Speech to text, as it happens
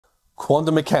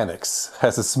Quantum mechanics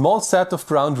has a small set of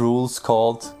ground rules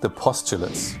called the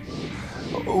postulates.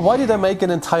 Why did I make an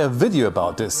entire video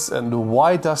about this, and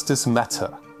why does this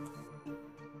matter?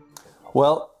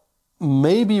 Well,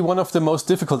 maybe one of the most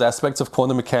difficult aspects of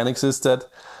quantum mechanics is that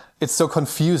it's so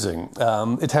confusing.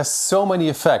 It has so many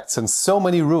effects and so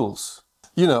many rules.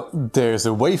 You know, there's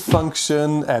a wave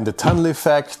function and a tunnel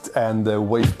effect and a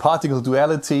wave-particle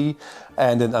duality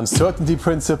and an uncertainty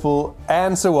principle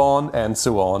and so on and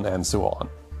so on and so on.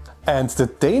 And the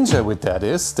danger with that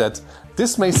is that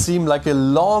this may seem like a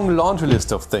long laundry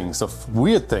list of things, of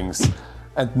weird things,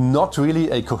 and not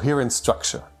really a coherent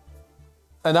structure.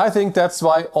 And I think that's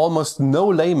why almost no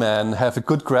layman have a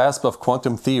good grasp of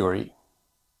quantum theory.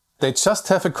 They just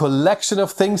have a collection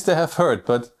of things they have heard,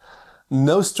 but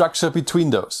no structure between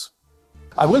those.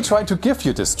 I will try to give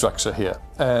you this structure here,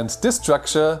 and this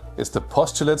structure is the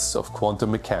postulates of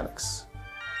quantum mechanics.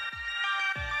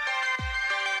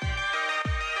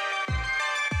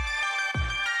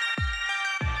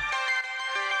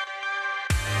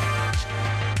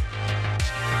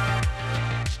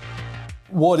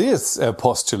 What is a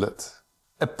postulate?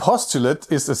 A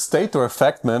postulate is a state or a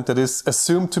fragment that is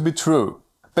assumed to be true.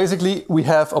 Basically, we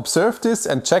have observed this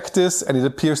and checked this and it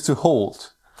appears to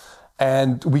hold.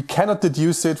 And we cannot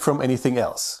deduce it from anything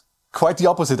else. Quite the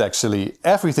opposite actually.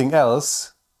 Everything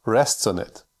else rests on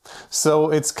it. So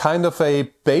it's kind of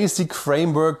a basic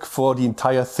framework for the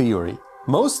entire theory.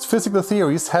 Most physical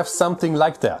theories have something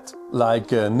like that,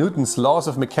 like Newton's laws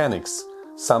of mechanics,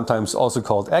 sometimes also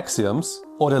called axioms,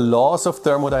 or the laws of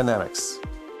thermodynamics.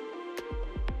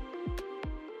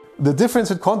 The difference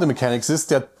with quantum mechanics is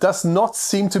there does not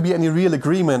seem to be any real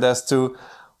agreement as to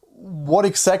what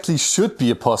exactly should be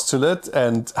a postulate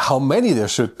and how many there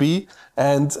should be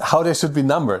and how they should be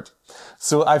numbered.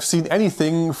 So I've seen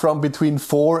anything from between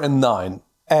 4 and 9.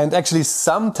 And actually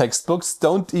some textbooks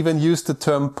don't even use the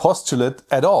term postulate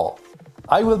at all.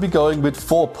 I will be going with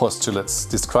 4 postulates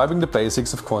describing the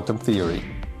basics of quantum theory.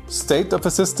 State of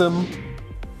a system,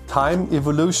 time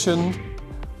evolution,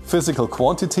 physical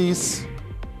quantities,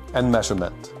 and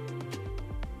measurement.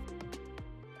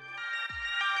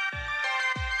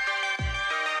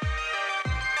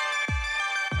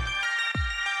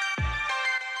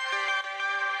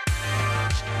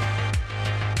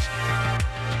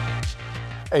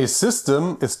 A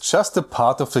system is just a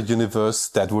part of the universe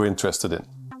that we're interested in.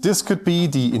 This could be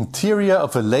the interior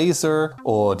of a laser,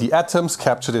 or the atoms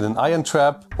captured in an ion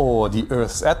trap, or the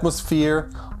Earth's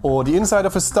atmosphere, or the inside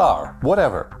of a star,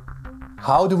 whatever.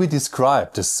 How do we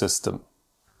describe this system?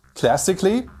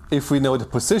 Classically, if we know the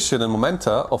position and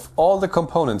momenta of all the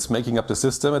components making up the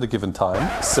system at a given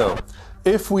time, so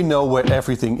if we know where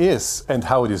everything is and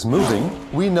how it is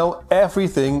moving, we know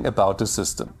everything about the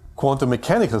system. Quantum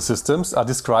mechanical systems are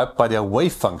described by their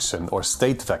wave function or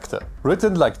state vector,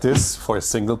 written like this for a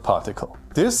single particle.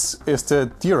 This is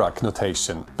the Dirac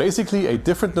notation, basically a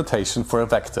different notation for a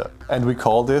vector, and we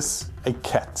call this a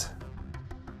ket.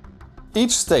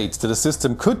 Each state that a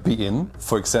system could be in,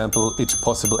 for example each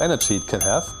possible energy it can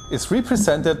have, is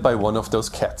represented by one of those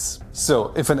kets.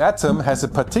 So if an atom has a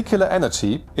particular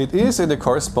energy, it is in the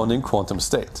corresponding quantum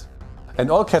state. And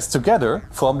all kets together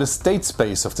form the state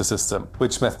space of the system,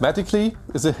 which mathematically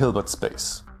is a Hilbert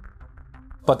space.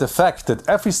 But the fact that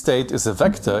every state is a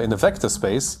vector in a vector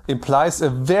space implies a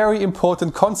very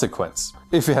important consequence.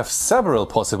 If you have several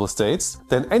possible states,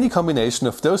 then any combination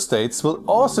of those states will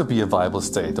also be a viable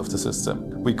state of the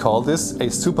system. We call this a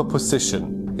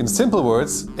superposition. In simple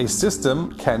words, a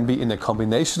system can be in a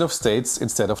combination of states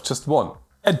instead of just one.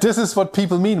 And this is what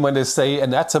people mean when they say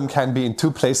an atom can be in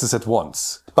 2 places at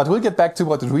once. But we'll get back to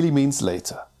what it really means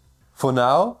later. For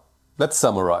now, let's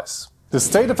summarize. The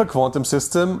state of a quantum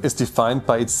system is defined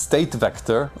by its state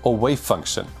vector or wave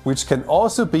function, which can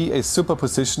also be a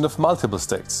superposition of multiple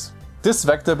states. This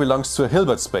vector belongs to a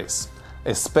Hilbert space,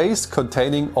 a space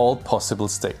containing all possible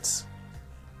states.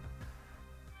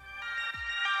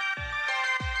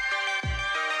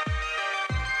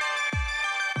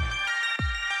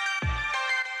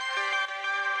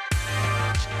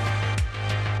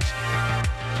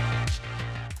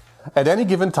 At any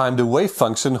given time, the wave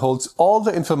function holds all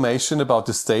the information about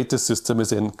the state the system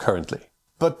is in currently.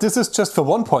 But this is just for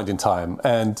one point in time,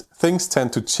 and things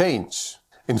tend to change.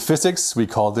 In physics, we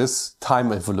call this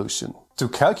time evolution. To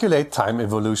calculate time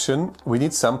evolution, we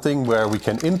need something where we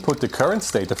can input the current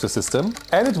state of the system,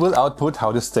 and it will output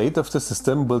how the state of the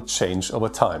system will change over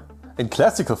time. In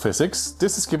classical physics,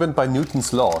 this is given by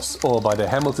Newton's laws or by the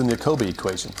Hamilton-Jacobi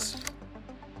equations.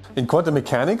 In quantum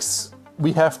mechanics,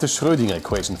 we have the Schrödinger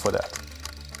equation for that.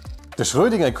 The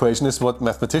Schrödinger equation is what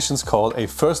mathematicians call a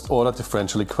first-order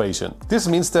differential equation. This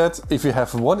means that if you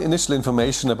have one initial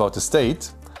information about the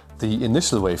state, the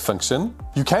initial wave function,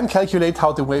 you can calculate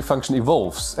how the wave function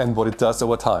evolves and what it does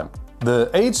over time. The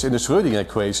h in the Schrödinger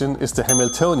equation is the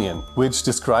Hamiltonian, which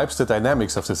describes the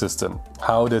dynamics of the system,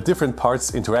 how the different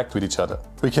parts interact with each other.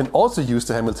 We can also use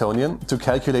the Hamiltonian to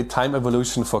calculate time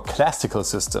evolution for classical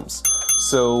systems.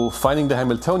 So finding the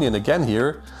Hamiltonian again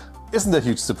here isn't a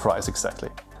huge surprise exactly.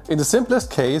 In the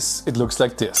simplest case, it looks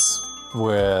like this,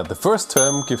 where the first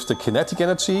term gives the kinetic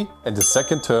energy and the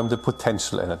second term the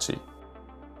potential energy.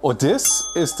 Or this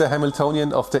is the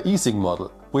Hamiltonian of the Ising model,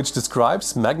 which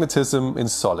describes magnetism in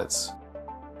solids.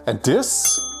 And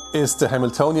this is the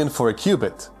Hamiltonian for a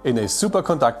qubit in a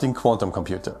superconducting quantum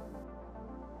computer.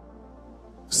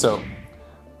 So,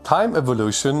 time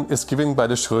evolution is given by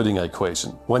the Schrödinger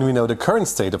equation. When we know the current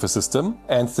state of a system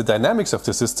and the dynamics of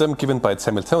the system given by its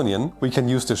Hamiltonian, we can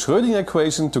use the Schrödinger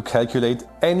equation to calculate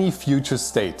any future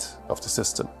state of the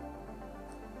system.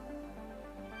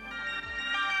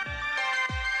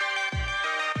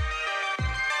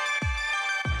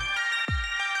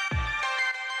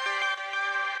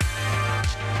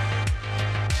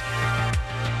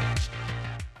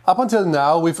 Up until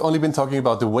now, we've only been talking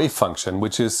about the wave function,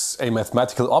 which is a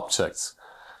mathematical object,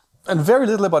 and very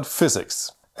little about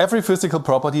physics. Every physical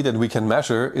property that we can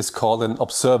measure is called an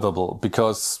observable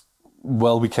because,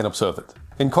 well, we can observe it.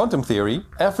 In quantum theory,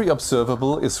 every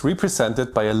observable is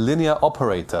represented by a linear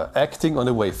operator acting on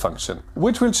a wave function,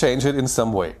 which will change it in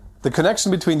some way. The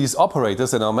connection between these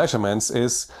operators and our measurements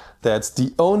is that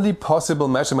the only possible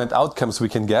measurement outcomes we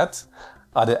can get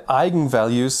are the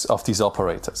eigenvalues of these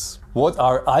operators. What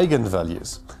are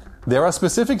eigenvalues? There are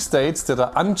specific states that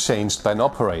are unchanged by an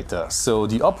operator, so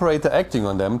the operator acting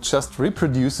on them just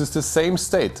reproduces the same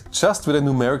state, just with a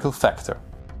numerical factor.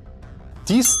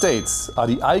 These states are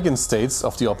the eigenstates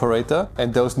of the operator,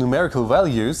 and those numerical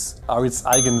values are its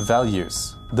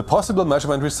eigenvalues, the possible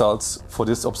measurement results for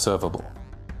this observable.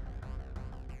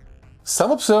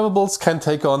 Some observables can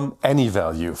take on any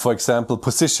value, for example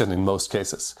position in most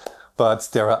cases. But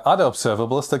there are other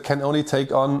observables that can only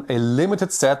take on a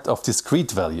limited set of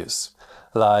discrete values,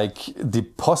 like the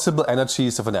possible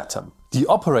energies of an atom. The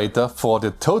operator for the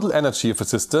total energy of a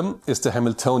system is the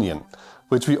Hamiltonian,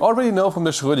 which we already know from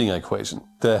the Schrödinger equation.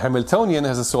 The Hamiltonian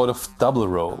has a sort of double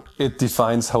role. It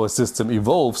defines how a system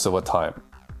evolves over time.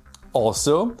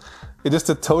 Also, it is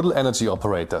the total energy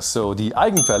operator, so the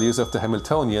eigenvalues of the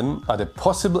Hamiltonian are the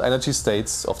possible energy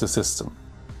states of the system.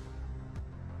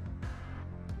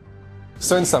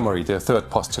 So in summary, the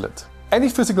third postulate. Any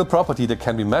physical property that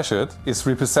can be measured is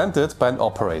represented by an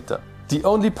operator. The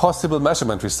only possible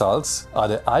measurement results are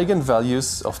the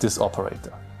eigenvalues of this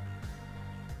operator.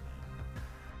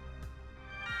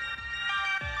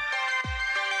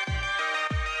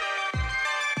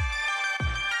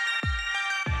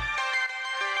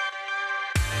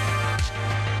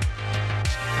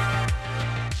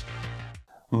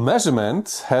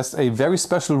 Measurement has a very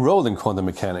special role in quantum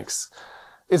mechanics.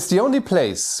 It's the only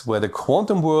place where the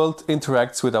quantum world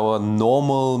interacts with our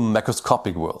normal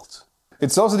macroscopic world.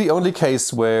 It's also the only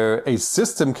case where a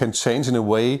system can change in a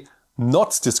way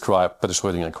not described by the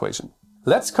Schrödinger equation.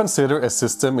 Let's consider a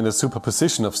system in a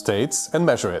superposition of states and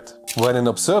measure it. When an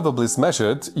observable is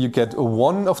measured, you get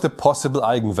one of the possible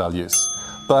eigenvalues,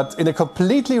 but in a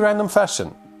completely random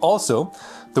fashion. Also,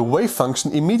 the wave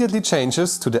function immediately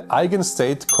changes to the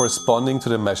eigenstate corresponding to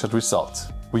the measured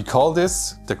result. We call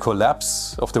this the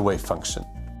collapse of the wave function.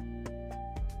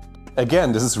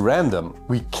 Again, this is random.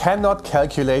 We cannot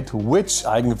calculate which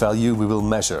eigenvalue we will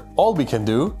measure. All we can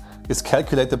do is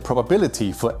calculate the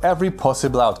probability for every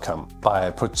possible outcome by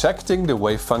projecting the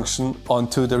wave function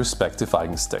onto the respective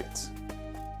eigenstate.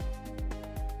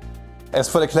 As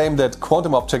for the claim that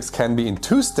quantum objects can be in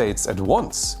two states at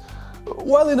once,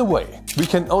 well, in a way. We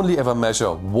can only ever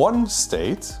measure one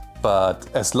state, but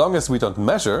as long as we don't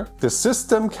measure, the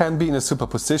system can be in a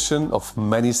superposition of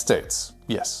many states.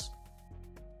 Yes.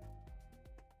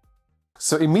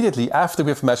 So immediately after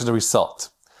we have measured the result,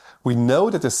 we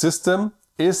know that the system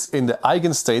is in the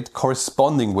eigenstate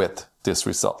corresponding with this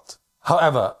result.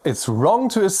 However, it's wrong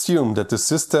to assume that the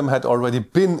system had already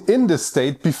been in this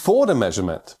state before the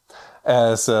measurement,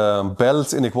 as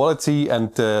Bell's inequality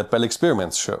and the Bell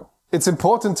experiments show. It's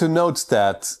important to note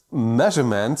that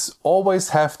measurements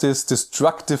always have this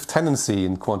destructive tendency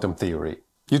in quantum theory.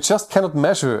 You just cannot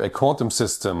measure a quantum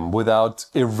system without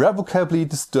irrevocably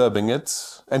disturbing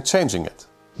it and changing it.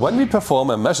 When we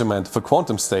perform a measurement of a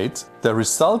quantum state, the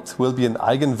result will be an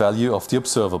eigenvalue of the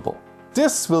observable.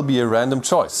 This will be a random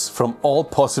choice from all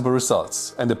possible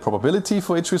results, and the probability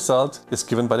for each result is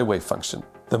given by the wave function.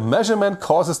 The measurement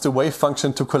causes the wave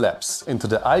function to collapse into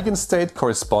the eigenstate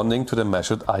corresponding to the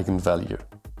measured eigenvalue.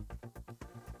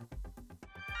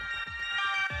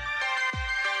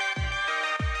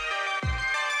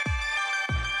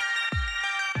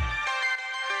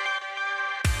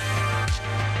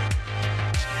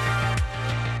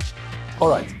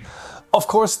 Alright, of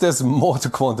course there's more to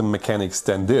quantum mechanics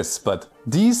than this, but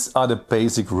these are the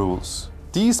basic rules.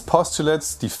 These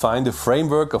postulates define the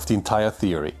framework of the entire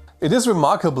theory. It is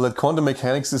remarkable that quantum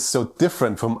mechanics is so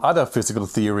different from other physical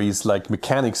theories like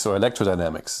mechanics or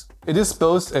electrodynamics. It is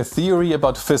both a theory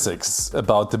about physics,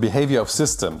 about the behavior of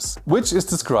systems, which is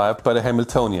described by the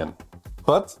Hamiltonian.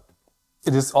 But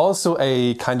it is also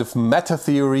a kind of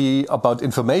meta-theory about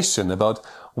information, about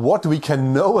what we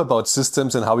can know about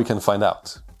systems and how we can find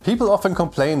out. People often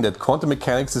complain that quantum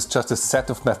mechanics is just a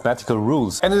set of mathematical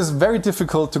rules, and it is very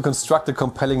difficult to construct a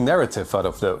compelling narrative out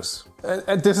of those.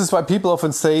 And this is why people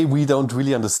often say we don't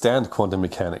really understand quantum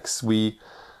mechanics. We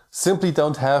simply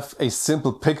don't have a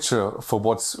simple picture for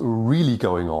what's really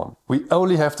going on. We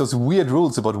only have those weird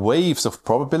rules about waves of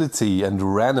probability and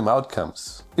random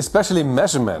outcomes. Especially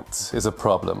measurement is a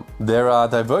problem. There are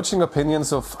diverging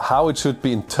opinions of how it should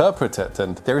be interpreted,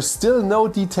 and there is still no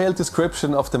detailed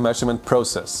description of the measurement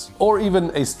process, or even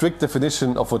a strict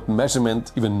definition of what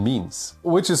measurement even means.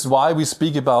 Which is why we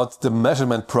speak about the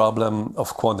measurement problem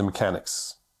of quantum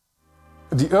mechanics.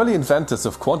 The early inventors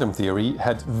of quantum theory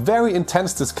had very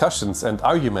intense discussions and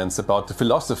arguments about the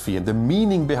philosophy and the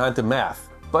meaning behind the math.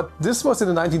 But this was in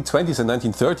the 1920s and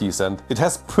 1930s, and it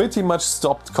has pretty much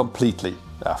stopped completely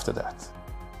after that.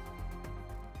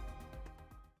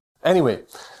 Anyway,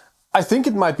 I think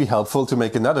it might be helpful to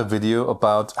make another video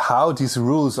about how these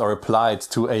rules are applied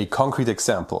to a concrete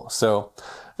example. So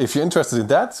if you're interested in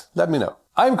that, let me know.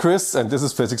 I'm Chris and this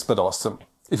is Physics But Awesome.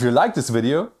 If you like this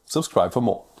video, subscribe for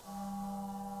more.